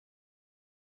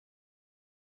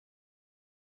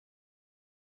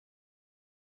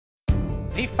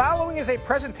The following is a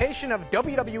presentation of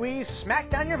WWE's Smack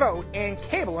Down Your Vote and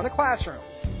Cable in a Classroom.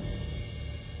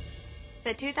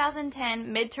 The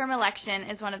 2010 midterm election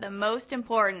is one of the most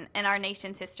important in our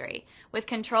nation's history, with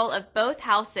control of both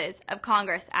houses of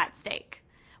Congress at stake.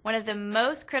 One of the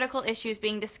most critical issues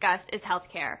being discussed is health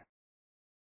care.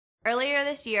 Earlier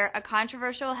this year, a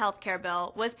controversial health care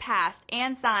bill was passed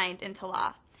and signed into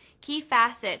law. Key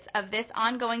facets of this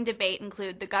ongoing debate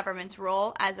include the government's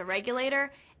role as a regulator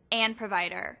and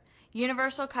provider,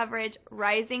 universal coverage,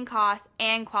 rising costs,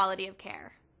 and quality of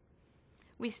care.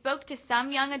 We spoke to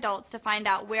some young adults to find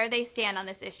out where they stand on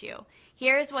this issue.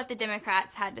 Here's what the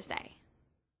Democrats had to say.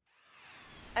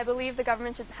 I believe the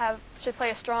government should play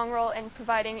a strong role in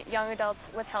providing young adults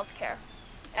with health care.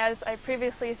 As I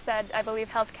previously said, I believe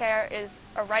health care is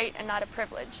a right and not a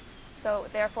privilege. So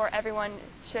therefore everyone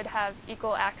should have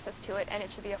equal access to it and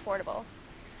it should be affordable.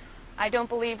 I don't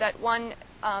believe that one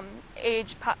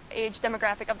age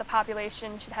demographic of the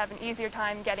population should have an easier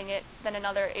time getting it than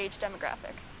another age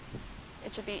demographic.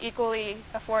 It should be equally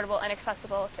affordable and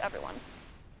accessible to everyone.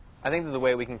 I think that the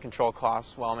way we can control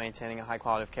costs while maintaining a high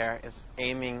quality of care is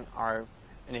aiming our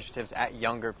initiatives at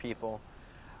younger people.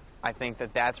 I think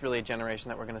that that's really a generation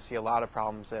that we're going to see a lot of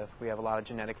problems with. We have a lot of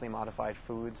genetically modified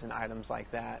foods and items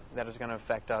like that that is going to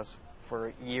affect us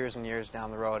for years and years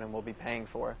down the road and we'll be paying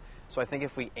for. So I think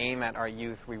if we aim at our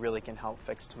youth, we really can help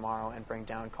fix tomorrow and bring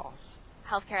down costs.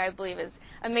 Healthcare, I believe, is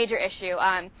a major issue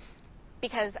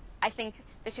because I think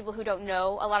there's people who don't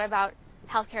know a lot about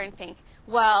healthcare and think,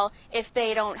 well, if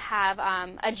they don't have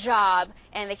a job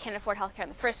and they can't afford healthcare in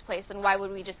the first place, then why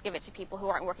would we just give it to people who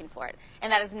aren't working for it?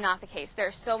 And that is not the case. There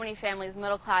are so many families,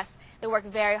 middle class, that work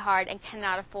very hard and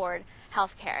cannot afford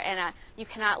healthcare. And you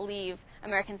cannot leave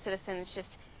American citizens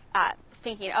just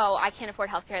thinking, oh, I can't afford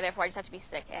healthcare, therefore I just have to be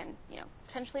sick and,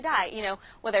 potentially die.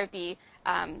 Whether it be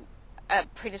a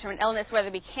predetermined illness, whether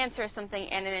it be cancer or something,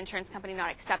 and an insurance company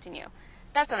not accepting you.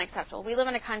 That's unacceptable. We live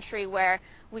in a country where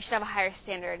we should have a higher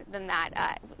standard than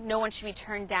that. No one should be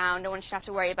turned down. No one should have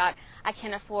to worry about, I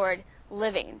can't afford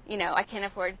living. I can't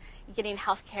afford getting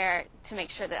health care to make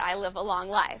sure that I live a long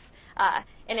life.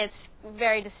 And it's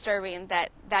very disturbing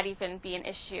that that even be an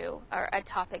issue or a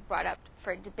topic brought up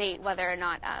for debate, whether or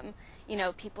not,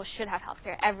 people should have health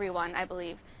care. Everyone, I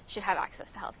believe, should have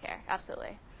access to health care.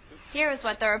 Absolutely. Here is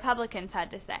what the Republicans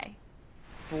had to say.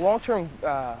 The long-term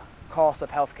cost of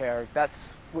healthcare, that's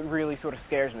what really sort of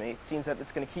scares me. It seems that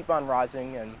it's going to keep on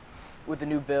rising, and with the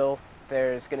new bill,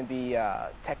 there's going to be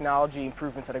technology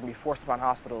improvements that are going to be forced upon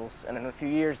hospitals, and in a few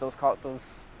years, those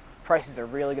prices are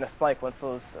really going to spike once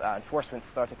those enforcements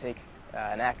start to take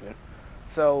enactment.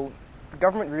 So the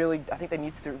government really, I think they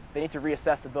need to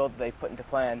reassess the bill that they put into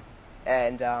plan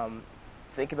and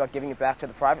think about giving it back to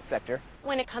the private sector.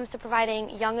 When it comes to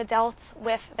providing young adults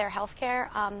with their health care,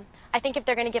 I think if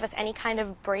they're going to give us any kind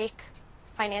of break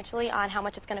financially on how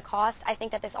much it's going to cost, I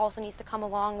think that this also needs to come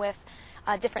along with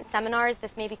different seminars.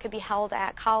 This maybe could be held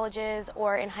at colleges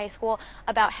or in high school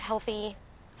about healthy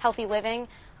living,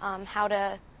 how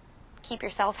to keep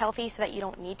yourself healthy so that you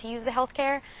don't need to use the health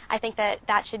care. I think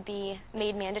that should be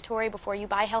made mandatory before you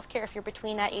buy health care if you're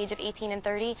between that age of 18 and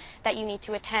 30, that you need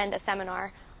to attend a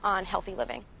seminar on healthy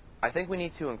living. I think we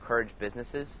need to encourage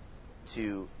businesses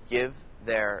to give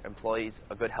their employees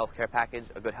a good health care package,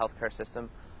 a good health care system.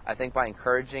 I think by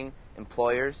encouraging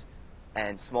employers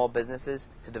and small businesses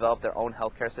to develop their own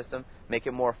health care system, make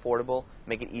it more affordable,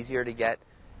 make it easier to get,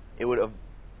 it would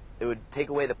take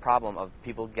away the problem of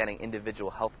people getting individual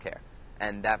health care.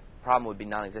 And that problem would be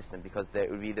non-existent because they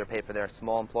would either pay for their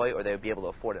small employee or they would be able to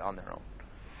afford it on their own.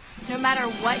 No matter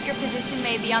what your position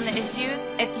may be on the issues,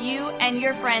 if you and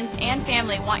your friends and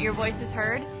family want your voices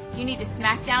heard, you need to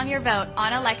smack down your vote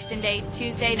on Election Day,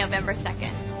 Tuesday, November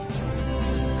 2nd.